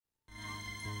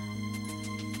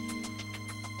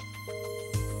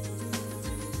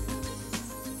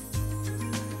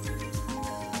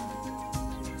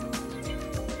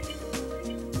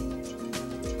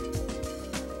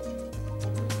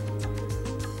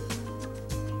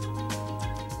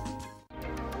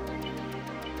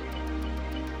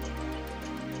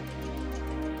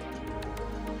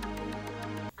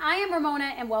I am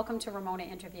Ramona, and welcome to Ramona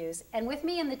Interviews. And with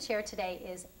me in the chair today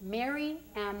is Mary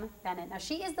M. Bennett. Now,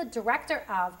 she is the director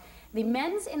of the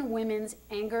Men's and Women's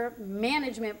Anger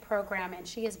Management Program, and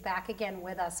she is back again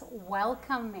with us.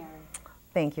 Welcome, Mary.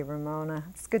 Thank you, Ramona.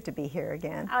 It's good to be here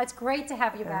again. Oh, it's great to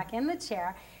have you back in the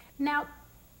chair. Now,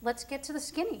 let's get to the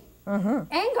skinny.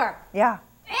 Anger. Yeah.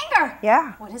 Anger.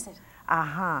 Yeah. What is it?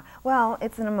 Aha. Well,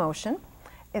 it's an emotion,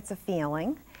 it's a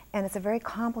feeling, and it's a very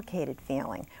complicated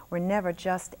feeling. We're never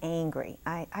just angry.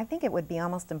 I think it would be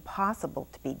almost impossible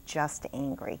to be just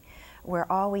angry. We're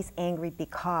always angry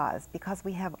because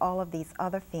we have all of these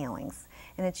other feelings,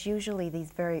 and it's usually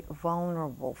these very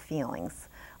vulnerable feelings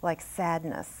like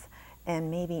sadness and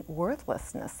maybe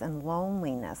worthlessness and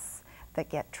loneliness that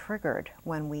get triggered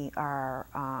when we are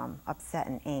upset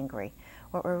and angry.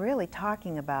 What we're really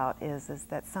talking about is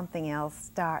that something else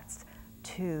starts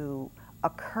to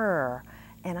occur,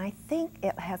 and I think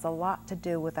it has a lot to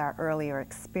do with our earlier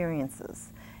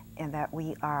experiences, and that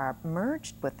we are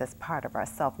merged with this part of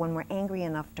ourselves when we're angry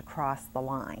enough to cross the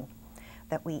line,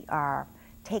 that we are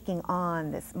taking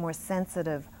on this more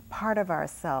sensitive part of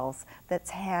ourselves that's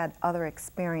had other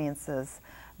experiences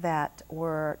that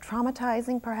were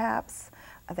traumatizing perhaps,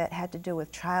 that had to do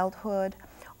with childhood,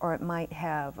 or it might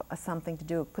have something to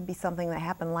do, it could be something that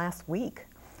happened last week,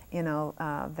 you know,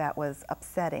 that was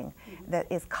upsetting, that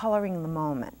is coloring the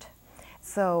moment.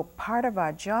 So part of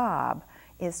our job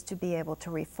is to be able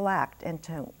to reflect and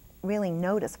to really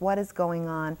notice what is going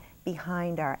on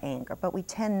behind our anger. But we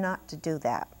tend not to do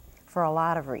that for a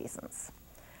lot of reasons.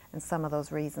 And some of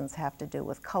those reasons have to do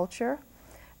with culture.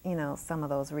 You know, some of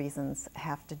those reasons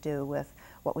have to do with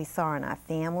what we saw in our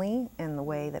family and the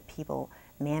way that people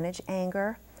manage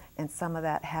anger. And some of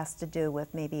that has to do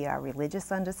with maybe our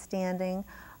religious understanding.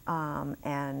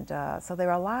 So there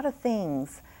are a lot of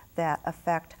things that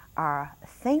affect our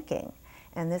thinking.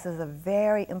 And this is a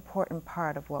very important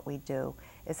part of what we do,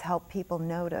 is help people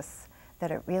notice that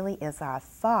it really is our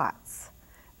thoughts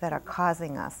that are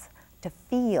causing us to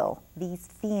feel these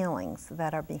feelings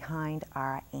that are behind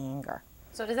our anger.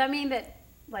 So does that mean that,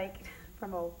 like,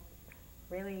 from a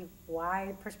really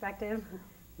wide perspective,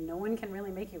 no one can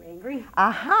really make you angry?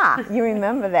 Aha! You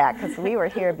remember that because we were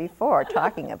here before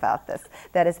talking about this.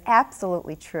 That is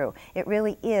absolutely true. It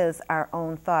really is our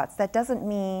own thoughts. That doesn't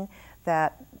mean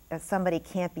that somebody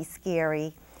can't be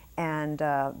scary and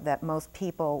that most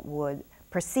people would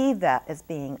perceive that as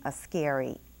being a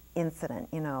scary incident,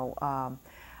 you know.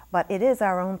 But it is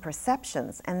our own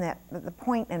perceptions, and that the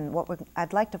point, and what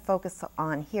I'd like to focus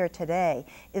on here today,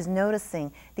 is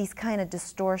noticing these kind of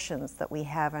distortions that we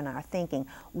have in our thinking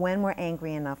when we're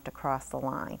angry enough to cross the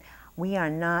line. We are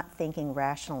not thinking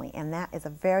rationally, and that is a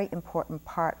very important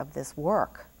part of this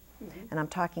work. And I'm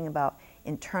talking about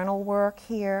internal work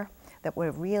here, that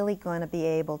we're really going to be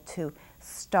able to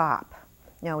stop.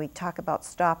 You know, we talk about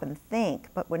stop and think,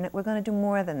 but we're going to do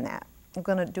more than that. We're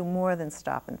going to do more than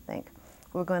stop and think.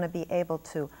 We're going to be able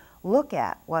to look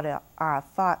at what our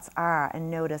thoughts are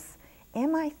and notice,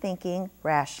 am I thinking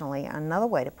rationally? Another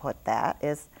way to put that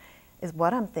is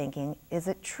what I'm thinking, is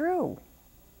it true?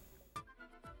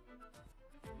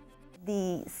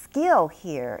 The skill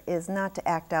here is not to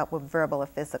act out with verbal or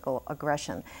physical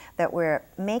aggression, that we're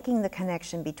making the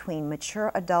connection between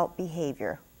mature adult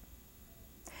behavior,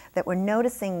 that we're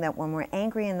noticing that when we're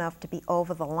angry enough to be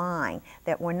over the line,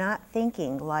 that we're not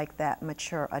thinking like that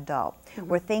mature adult.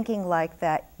 We're thinking like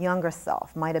that younger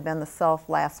self. Might have been the self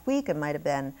last week, it might have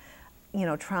been, you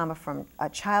know, trauma from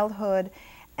childhood,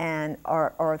 and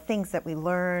or things that we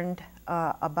learned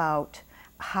about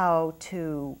how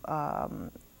to,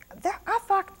 our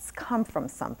thoughts come from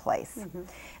someplace.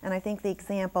 And I think the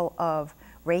example of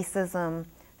racism,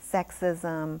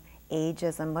 sexism,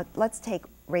 ageism, let's take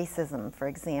racism, for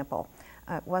example.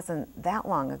 It wasn't that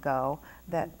long ago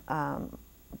that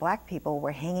black people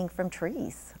were hanging from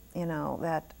trees. You know,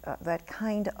 that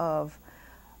kind of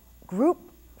group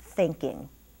thinking,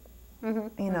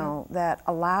 you know, that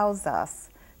allows us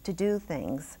to do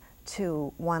things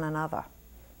to one another.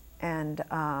 And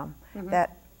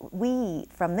that we,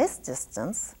 from this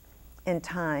distance in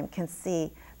time, can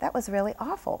see that was really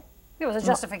awful. It was a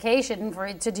justification for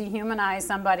it to dehumanize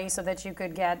somebody so that you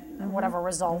could get whatever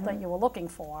result that you were looking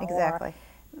for. Exactly.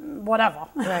 Or whatever.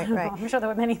 Right, right. I'm sure there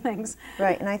were many things.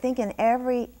 Right, and I think in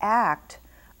every act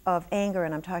of anger,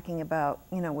 and I'm talking about,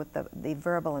 you know, with the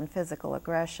verbal and physical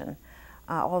aggression,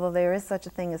 although there is such a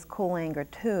thing as cool anger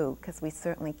too, because we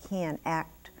certainly can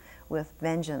act with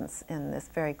vengeance in this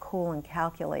very cool and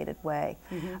calculated way.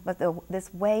 But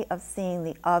this way of seeing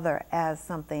the other as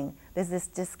something, there's this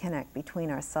disconnect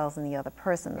between ourselves and the other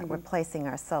person, that we're placing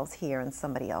ourselves here and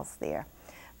somebody else there.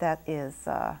 That is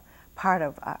part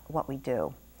of what we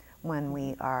do when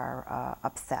we are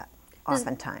upset,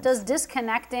 oftentimes. Does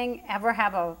disconnecting ever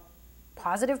have a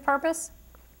positive purpose?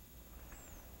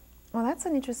 Well, that's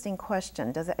an interesting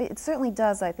question. Does it? It certainly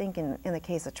does, I think, in the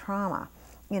case of trauma,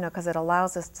 because it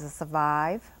allows us to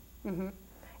survive. Mm-hmm.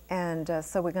 And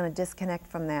so we're going to disconnect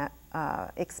from that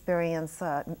experience,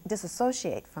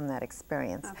 disassociate from that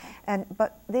experience. Okay.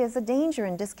 But there's a danger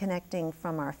in disconnecting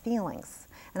from our feelings.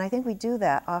 And I think we do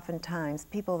that oftentimes,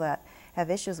 people that have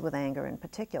issues with anger in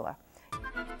particular.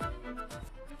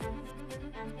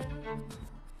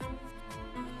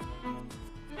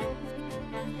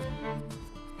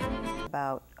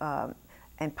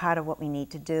 And part of what we need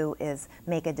to do is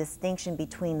make a distinction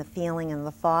between the feeling and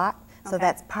the thought. So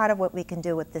that's part of what we can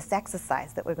do with this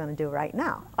exercise that we're going to do right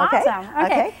now. Okay?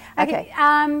 Awesome. Okay.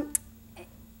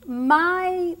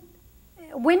 My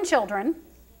children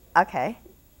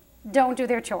don't do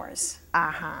their chores.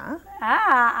 I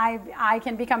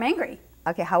can become angry.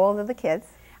 Okay, how old are the kids?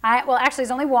 Well, actually,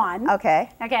 there's only one.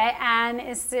 Okay. Okay, and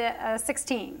it's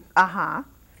 16.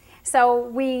 So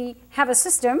we have a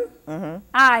system. Mm-hmm.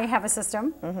 I have a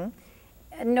system. Mm-hmm.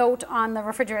 A note on the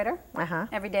refrigerator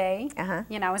every day.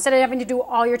 Instead of having to do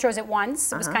all your chores at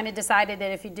once, it was kind of decided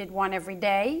that if you did one every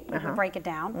day, it would break it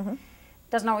down. Mm-hmm.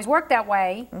 Doesn't always work that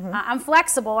way. Mm-hmm. I'm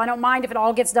flexible. I don't mind if it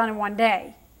all gets done in one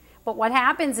day. But what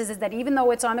happens is that even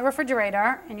though it's on the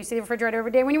refrigerator, and you see the refrigerator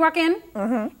every day when you walk in,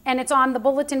 and it's on the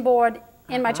bulletin board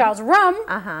in my child's room,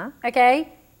 okay,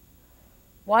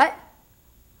 what?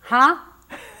 Huh?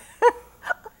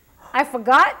 I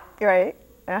forgot. Right.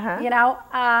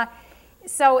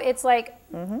 So it's like,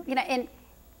 and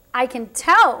I can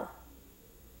tell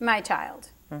my child,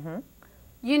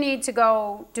 you need to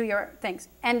go do your things,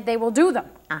 and they will do them.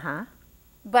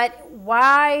 But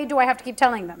why do I have to keep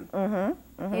telling them?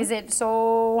 Is it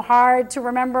so hard to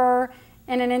remember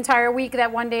in an entire week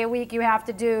that one day a week you have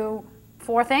to do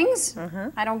 4 things?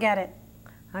 I don't get it.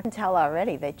 I can tell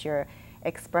already that you're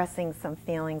expressing some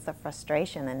feelings of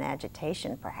frustration and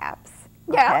agitation, perhaps.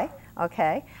 Yeah.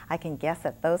 Okay. I can guess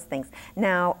at those things.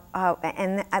 Now,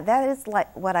 and that is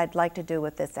like what I'd like to do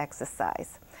with this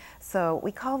exercise. So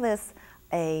we call this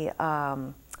a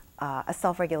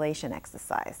self-regulation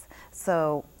exercise.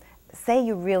 So say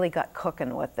you really got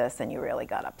cooking with this and you really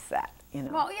got upset.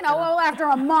 Well, after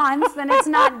a month and it's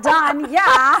not done,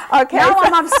 now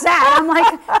I'm upset. I'm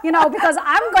like, because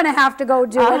I'm going to have to go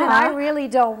do it, and I really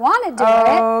don't want to do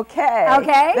it.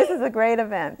 Okay. This is a great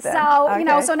event then.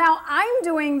 So, so now I'm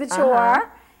doing the chore,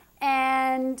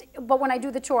 but when I do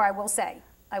the chore, I will say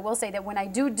that when I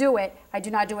do it, I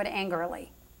do not do it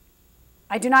angrily.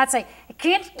 I do not say, I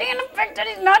can't stand the fact that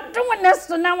he's not doing this,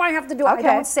 so now I have to do it. I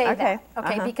don't say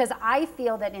that, because I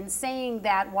feel that in saying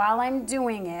that while I'm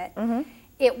doing it,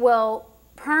 it will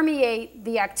permeate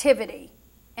the activity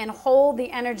and hold the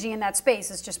energy in that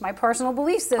space. It's just my personal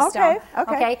belief system,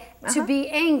 to be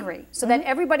angry, so that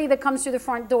everybody that comes through the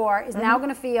front door is now going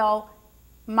to feel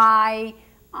my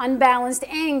unbalanced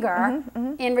anger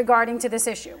in regarding to this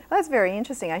issue. Well, that's very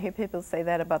interesting. I hear people say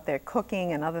that about their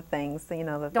cooking and other things.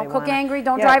 That don't cook angry,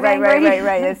 don't drive angry.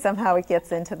 Right. Somehow it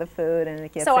gets into the food and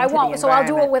it gets into the environment. So I'll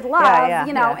do it with love,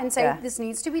 and say this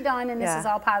needs to be done, and this is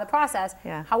all part of the process.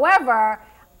 However,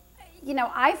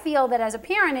 I feel that as a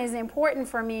parent, it is important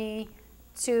for me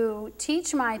to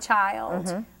teach my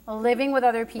child living with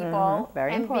other people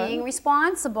and being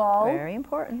responsible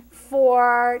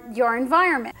for your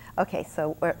environment. Okay,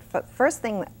 so first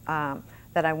thing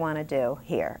that I want to do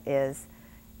here is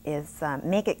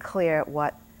make it clear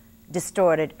what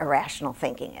distorted irrational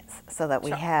thinking is, so that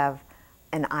we have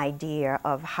an idea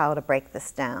of how to break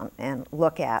this down and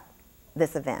look at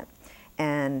this event.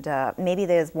 And maybe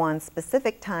there's one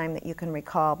specific time that you can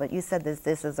recall, but you said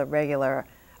this is a regular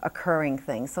occurring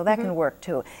thing, so that can work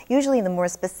too. Usually the more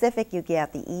specific you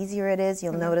get, the easier it is.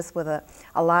 You'll notice with a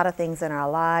lot of things in our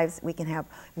lives, we can have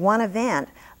one event,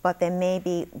 but there may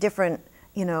be different,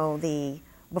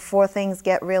 before things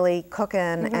get really cooking,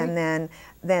 and then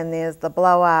there's the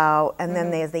blowout, and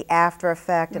then there's the after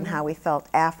effect and how we felt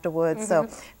afterwards. So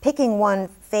picking one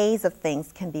phase of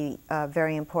things can be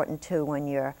very important too when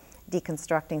you're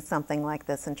deconstructing something like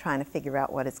this and trying to figure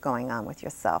out what is going on with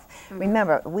yourself.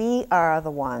 Remember, we are the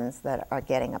ones that are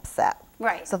getting upset.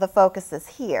 Right. So the focus is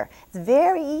here. It's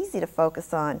very easy to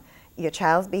focus on your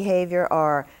child's behavior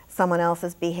or someone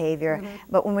else's behavior,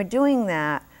 but when we're doing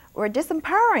that, we're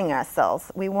disempowering ourselves.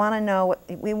 We want to know,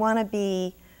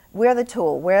 we're the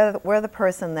tool, we're the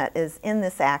person that is in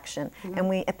this action,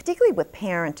 and particularly with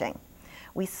parenting,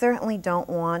 we certainly don't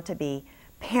want to be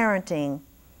parenting.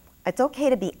 It's okay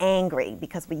to be angry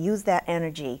because we use that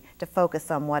energy to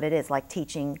focus on what it is, like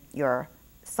teaching your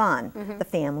son the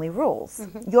family rules,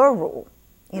 your rule,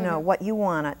 you know, what you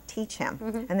want to teach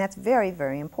him. And that's very,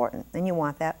 very important. And you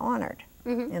want that honored.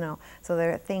 You know, so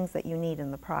there are things that you need in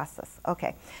the process.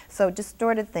 Okay, so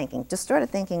distorted thinking.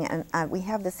 Distorted thinking, and we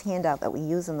have this handout that we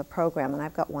use in the program, and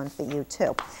I've got one for you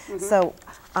too. So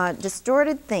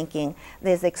distorted thinking,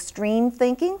 there's extreme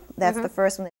thinking, that's the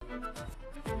first one.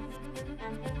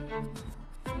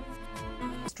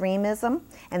 Extremism,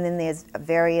 and then there's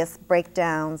various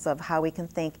breakdowns of how we can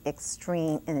think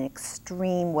extreme in an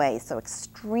extreme way. So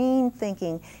extreme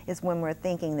thinking is when we're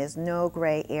thinking there's no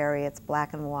gray area, it's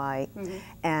black and white,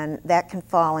 and that can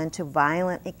fall into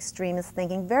violent extremist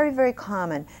thinking. Very, very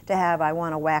common to have I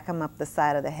want to whack him up the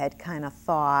side of the head kind of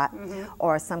thought,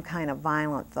 or some kind of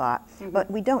violent thought, but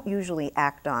we don't usually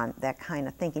act on that kind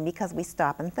of thinking because we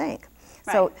stop and think.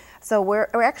 Right. So we're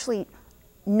actually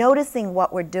noticing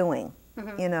what we're doing.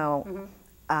 You know,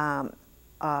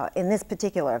 in this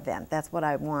particular event, that's what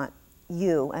I want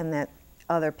you and that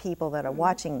other people that are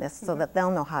watching this so that they'll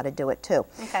know how to do it too.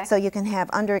 Okay. So you can have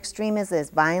under extremists,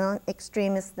 there's violent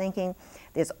extremist thinking,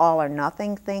 there's all or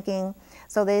nothing thinking.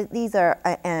 So these are,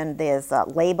 and there's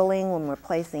labeling when we're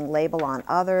placing label on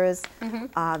others.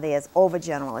 There's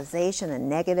overgeneralization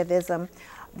and negativism.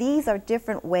 These are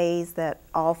different ways that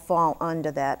all fall under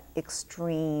that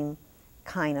extreme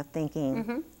kind of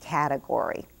thinking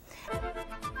category.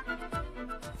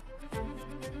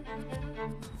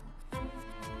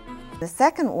 The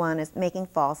second one is making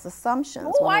false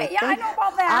assumptions. Oh, I know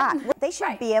about that. They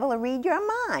should be able to read your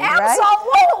mind,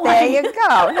 Absolutely. Right? There you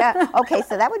go. Yeah. Okay,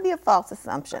 so that would be a false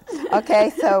assumption.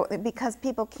 Okay, so because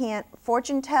people can't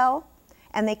fortune tell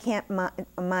and they can't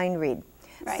mind read.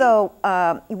 Right. So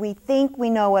we think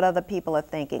we know what other people are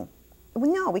thinking.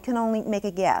 No, we can only make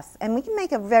a guess, and we can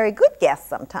make a very good guess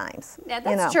sometimes. Yeah,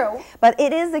 that's true. But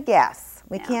it is a guess.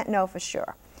 We can't know for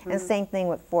sure. And same thing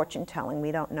with fortune telling.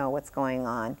 We don't know what's going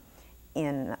on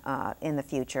in the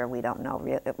future. We don't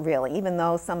know really, even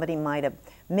though somebody might have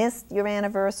missed your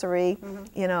anniversary,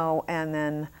 you know, and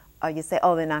then you say,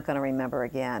 oh, they're not going to remember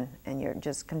again, and you're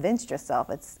just convinced yourself.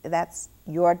 That's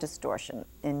your distortion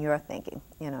in your thinking.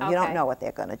 You know, you don't know what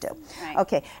they're going to do. Right.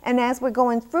 Okay, and as we're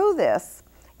going through this,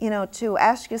 you know, to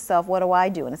ask yourself, what do I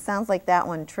do? And it sounds like that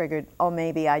one triggered, oh,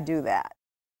 maybe I do that.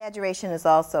 Exaggeration is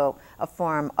also a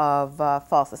form of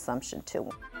false assumption, too.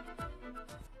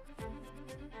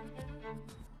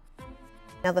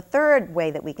 Now, the third way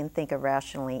that we can think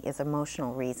irrationally is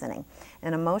emotional reasoning.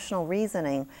 And emotional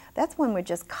reasoning, that's when we're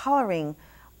just coloring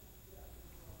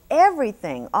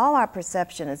everything. All our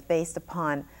perception is based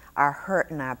upon our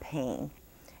hurt and our pain.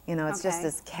 You know, it's just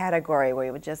this category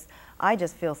where I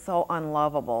just feel so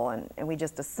unlovable, and we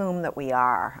just assume that we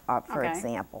are, for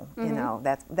example. You know,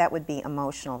 that would be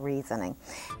emotional reasoning.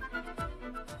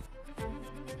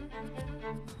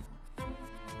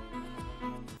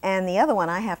 And the other one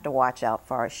I have to watch out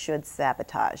for is should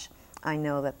sabotage. I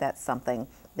know that that's something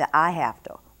that I have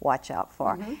to watch out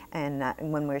for. And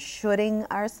when we're shoulding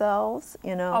ourselves,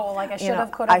 you know. Oh, like I should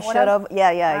have, could have, would have? I should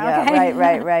have, yeah,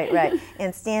 right.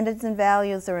 And standards and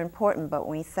values are important, but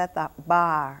when we set the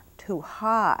bar too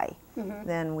high,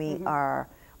 then we are,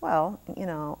 well, you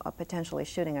know, potentially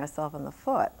shooting ourselves in the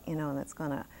foot, you know, and it's going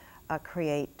to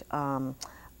create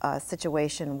a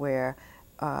situation where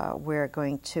we're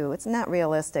going to, it's not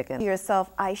realistic. And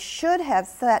yourself, I should have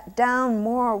sat down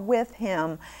more with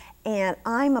him, and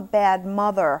I'm a bad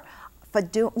mother for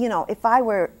you know, if I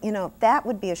were, you know, that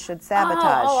would be a should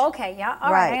sabotage. Oh, okay, yeah,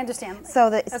 all right, I understand.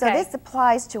 So this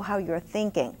applies to how you're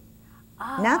thinking.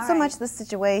 Not so much the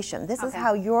situation. This is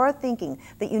how you're thinking,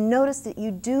 that you notice that you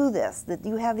do this, that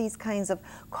you have these kinds of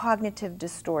cognitive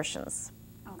distortions.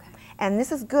 And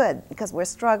this is good because we're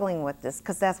struggling with this,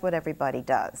 because that's what everybody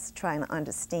does, trying to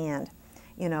understand,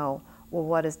 you know, well,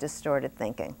 what is distorted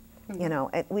thinking? You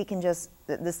know, we can just,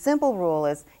 the simple rule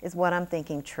is what I'm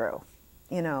thinking true,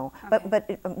 you know,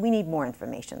 but we need more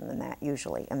information than that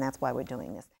usually, and that's why we're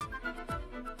doing this.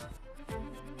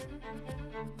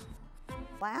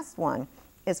 Last one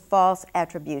is false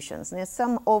attributions. And there's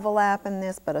some overlap in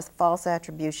this, but a false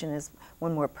attribution is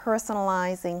when we're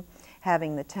personalizing,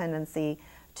 having the tendency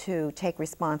to take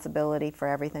responsibility for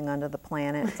everything under the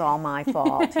planet. It's all my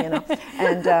fault, you know.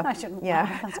 And I shouldn't.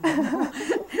 Yeah.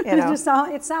 You know.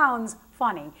 It sounds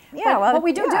funny. Yeah, but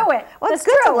we do do it. Well, it's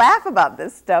good to laugh about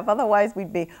this stuff. Otherwise,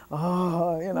 we'd be,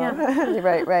 oh, you know. Yeah.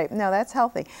 Right. No, that's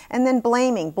healthy. And then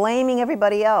blaming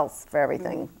everybody else for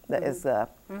everything that is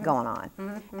going on.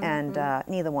 And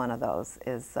neither one of those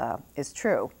is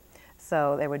true.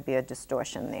 So there would be a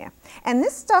distortion there. And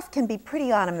this stuff can be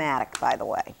pretty automatic, by the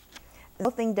way.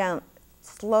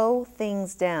 Slow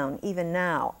things down even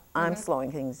now I'm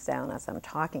slowing things down as I'm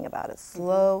talking about it.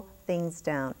 Slow things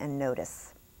down and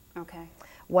notice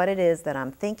what it is that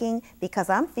I'm thinking, because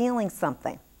I'm feeling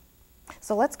something.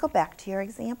 So let's go back to your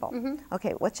example.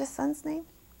 Okay, what's your son's name?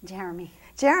 Jeremy.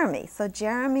 Jeremy. So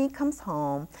Jeremy comes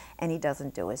home and he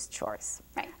doesn't do his chores.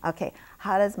 Right. Okay,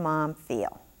 how does mom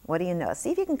feel? What do you know?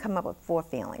 See if you can come up with 4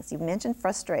 feelings. You mentioned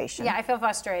frustration. Yeah, I feel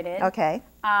frustrated. Okay.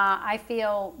 I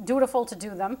feel dutiful to do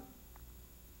them.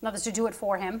 In other words, to do it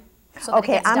for him. So that it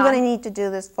Okay, gets I'm done. going to need to do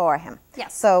this for him.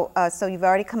 Yes. So, so you've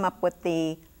already come up with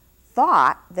the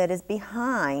thought that is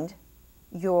behind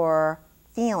your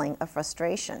feeling of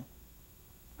frustration.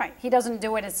 Right. He doesn't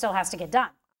do it, it still has to get done.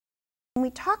 When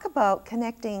we talk about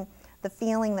connecting the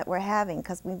feeling that we're having,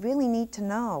 because we really need to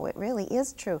know, it really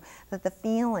is true, that the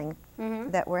feeling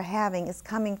that we're having is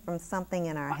coming from something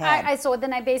in our head. So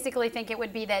then I basically think it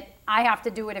would be that I have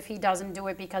to do it if he doesn't do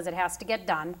it because it has to get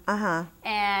done.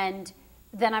 And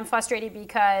then I'm frustrated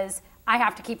because I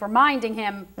have to keep reminding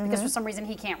him because for some reason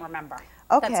he can't remember.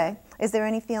 Okay. Is there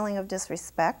any feeling of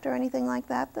disrespect or anything like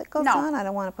that that goes on? I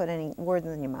don't want to put any words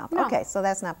in your mouth. No. Okay, so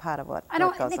that's not part of what I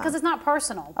don't, goes on. because it's not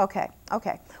personal. Okay,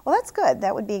 okay. Well, that's good.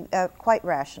 That would be quite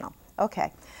rational.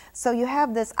 Okay. So you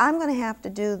have this, I'm going to have to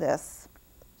do this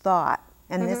thought,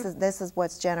 and this is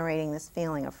what's generating this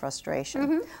feeling of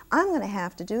frustration. I'm going to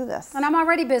have to do this. And I'm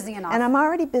already busy enough. And I'm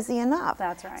already busy enough.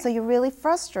 That's right. So you're really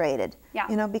frustrated, Yeah.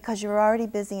 you know, because you're already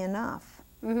busy enough.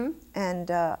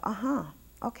 And,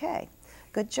 okay.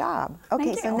 Good job. Okay,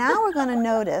 Thank so you. now we're going to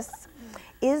notice,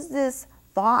 is this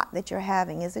thought that you're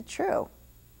having, is it true?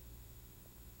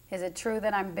 Is it true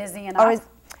that I'm busy enough? Or is,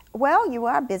 well, you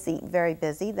are busy, very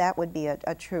busy. That would be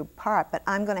a true part, but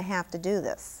I'm going to have to do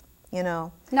this, you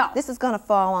know? No. This is going to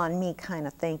fall on me kind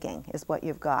of thinking is what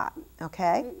you've got,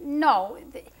 okay? No.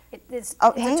 It's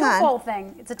Oh, a hang on. twofold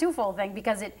thing. It's a twofold thing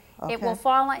because it will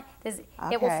fall on it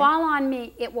will Okay. fall on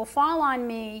me. It will fall on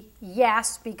me,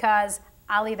 yes, because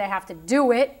I'll either have to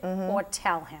do it or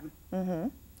tell him.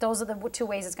 Those are the 2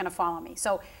 ways it's going to fall on me.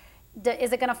 So,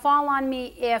 is it going to fall on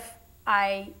me if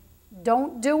I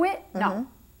don't do it? No,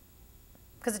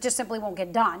 because it just simply won't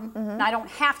get done. And I don't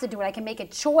have to do it. I can make a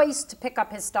choice to pick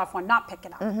up his stuff or not pick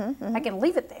it up. I can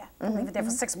leave it there. I can leave it there for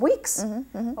 6 weeks.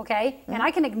 Okay, and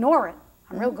I can ignore it.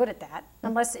 I'm real good at that,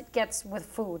 unless it gets with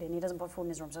food, and he doesn't put food in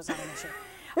his room, so it's not an issue.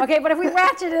 Okay, but if we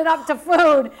ratchet it up to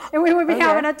food, then we would be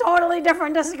having a totally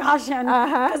different discussion,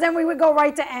 because then we would go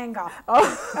right to anger.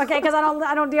 Okay, because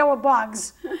I don't deal with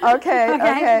bugs.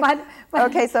 Okay. But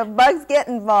Okay, so bugs get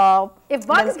involved. if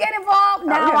bugs get involved,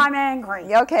 now I'm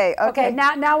angry. Okay. Okay,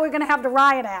 now we're going to have the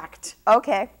riot act.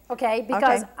 Okay. Okay,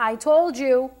 because I told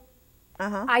you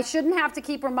Uh-huh. I shouldn't have to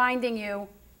keep reminding you.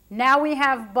 Now we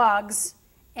have bugs,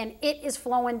 and it is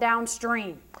flowing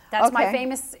downstream. That's my Okay.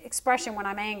 famous expression when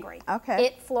I'm angry. Okay.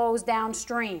 It flows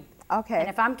downstream. Okay. And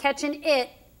if I'm catching it,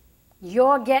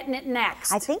 you're getting it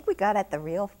next. I think we got at the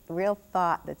real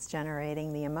thought that's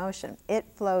generating the emotion. It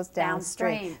flows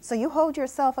downstream. Downstream. So you hold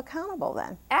yourself accountable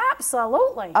then.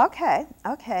 Absolutely. Okay,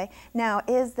 okay. Now,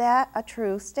 is that a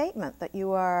true statement that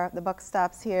you are, the buck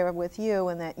stops here with you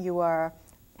and that you are,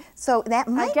 so that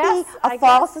might be a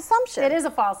false assumption. It is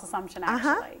a false assumption,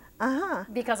 actually.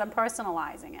 Because I'm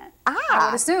personalizing it. I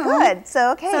would assume. Good.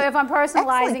 So, okay. So if I'm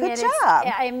personalizing Excellent. Good it, job.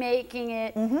 I'm making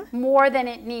it more than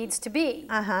it needs to be.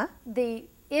 Uh-huh. The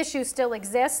issue still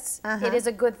exists. It is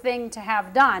a good thing to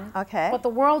have done. Okay. But the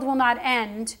world will not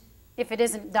end if it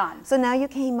isn't done. So now you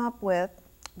came up with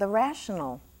the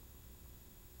rational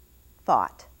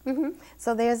thought.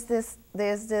 So there's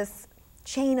this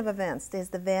chain of events. There's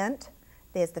the vent,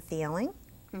 there's the feeling,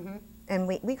 and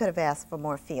we could have asked for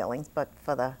more feelings, but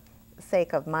for the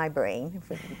sake of my brain,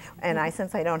 and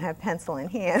since I don't have pencil in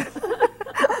hand,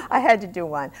 I had to do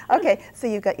one. Okay, so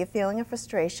you got your feeling of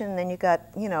frustration, and then you got,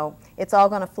 it's all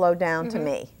going to flow down to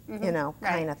me,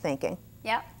 kind of thinking.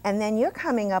 Yep. And then you're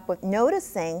coming up with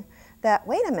noticing that,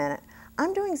 wait a minute,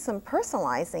 I'm doing some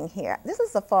personalizing here. This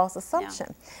is a false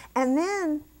assumption. And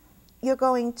then you're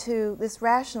going to this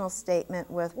rational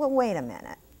statement with, well, wait a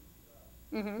minute.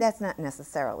 That's not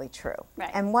necessarily true.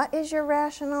 Right. And what is your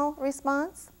rational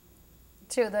response?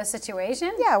 To the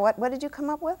situation? Yeah, what did you come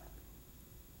up with?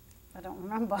 I don't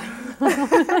remember. Well,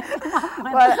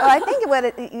 I think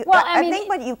I mean, think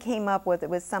what you came up with, it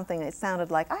was something that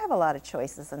sounded like, I have a lot of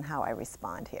choices in how I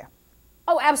respond here.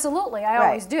 Oh, absolutely. I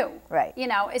always do. Right.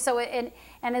 So and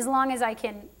as long as I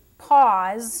can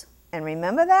pause And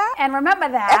remember that? and remember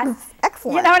that.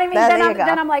 Excellent. You know what I mean? There you go.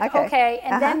 Then I'm like, okay.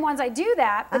 And Uh-huh. then once I do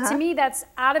that, but to me that's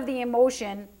out of the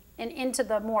emotion and into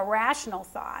the more rational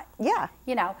thought. Yeah.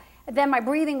 Then my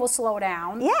breathing will slow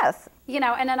down. Yes.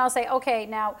 And then I'll say, okay,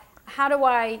 now how do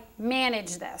I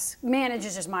manage this? Manage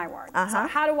is just my word. So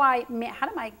how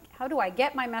do I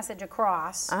get my message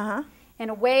across in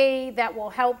a way that will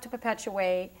help to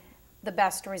perpetuate the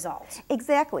best results?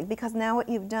 Exactly, because now what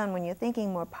you've done when you're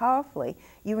thinking more powerfully,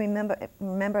 you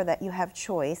remember that you have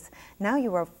choice. Now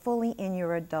you are fully in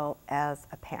your adult as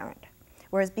a parent.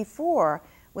 Whereas before,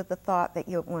 with the thought that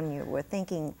when you were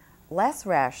thinking less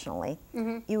rationally,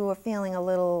 you were feeling a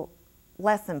little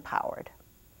less empowered.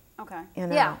 Okay. You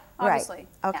know? Yeah, obviously.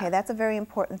 Right. Okay, yeah. That's a very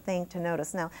important thing to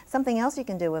notice. Now, something else you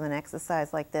can do with an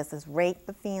exercise like this is rate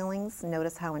the feelings.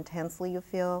 Notice how intensely you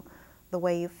feel the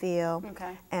way you feel.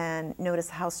 Okay. And notice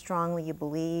how strongly you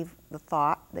believe the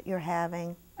thought that you're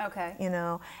having. Okay. You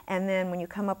know, and then when you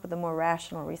come up with a more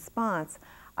rational response,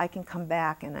 I can come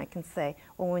back and I can say,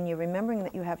 well, when you're remembering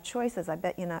that you have choices, I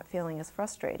bet you're not feeling as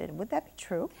frustrated. Would that be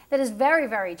true? That is very,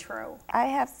 very true. I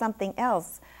have something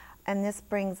else, and this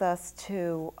brings us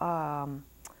to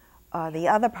the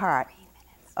other part.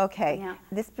 Okay, yeah.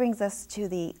 This brings us to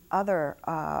the other,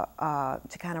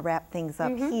 to kind of wrap things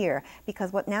up here,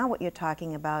 because what you're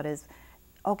talking about is,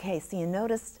 okay, so you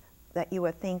noticed that you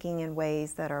were thinking in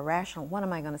ways that are rational. What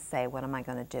am I going to say? What am I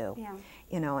going to do? Yeah.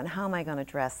 You know, and how am I going to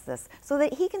address this so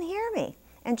that he can hear me?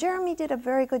 And Jeremy did a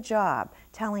very good job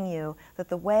telling you that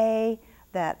the way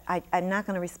that I'm not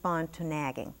going to respond to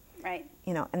nagging. Right.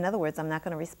 You know, in other words, I'm not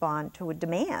going to respond to a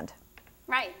demand.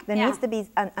 Right. There needs to be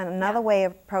another way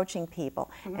of approaching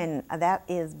people, and that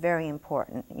is very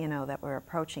important, you know, that we're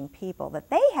approaching people, that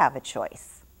they have a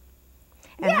choice.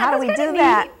 And how do we do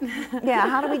that? Yeah,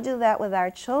 how do we do that with our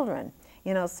children?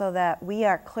 You know, so that we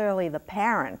are clearly the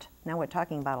parent. Now we're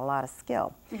talking about a lot of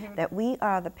skill. That we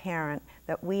are the parent,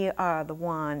 that we are the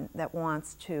one that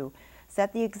wants to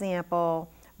set the example,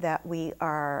 that we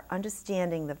are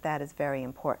understanding that that is very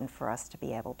important for us to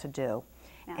be able to do,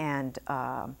 and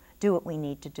do what we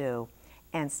need to do,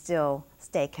 and still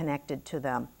stay connected to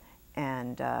them,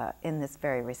 and in this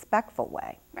very respectful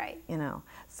way. Right. You know,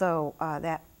 so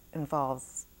that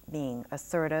involves being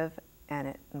assertive, and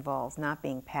it involves not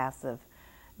being passive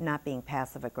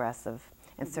aggressive,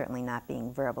 and certainly not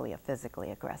being verbally or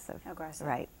physically aggressive.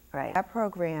 Right, right. Our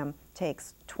program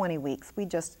takes 20 weeks. We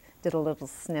just did a little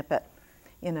snippet,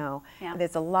 you know. Yeah.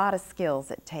 There's a lot of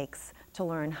skills it takes to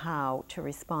learn how to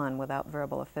respond without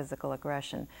verbal or physical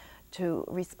aggression, to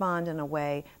respond in a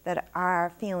way that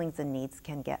our feelings and needs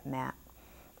can get met,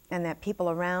 and that people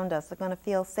around us are going to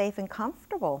feel safe and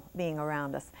comfortable being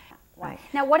around us. Right.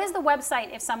 Now, what is the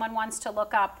website if someone wants to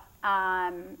look up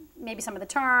maybe some of the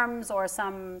terms or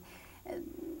some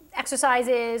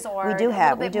exercises, or we do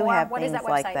have what things is that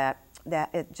like website?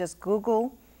 that. Just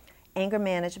Google anger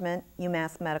management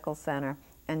UMass Medical Center,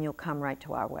 and you'll come right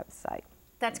to our website.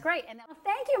 That's great. And well,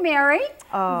 thank you, Mary,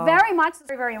 very much. It's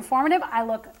very, very informative. I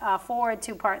look forward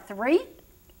to part 3,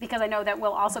 because I know that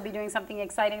we'll also be doing something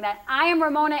exciting. That I am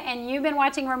Ramona, and you've been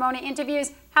watching Ramona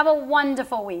Interviews. Have a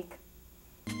wonderful week.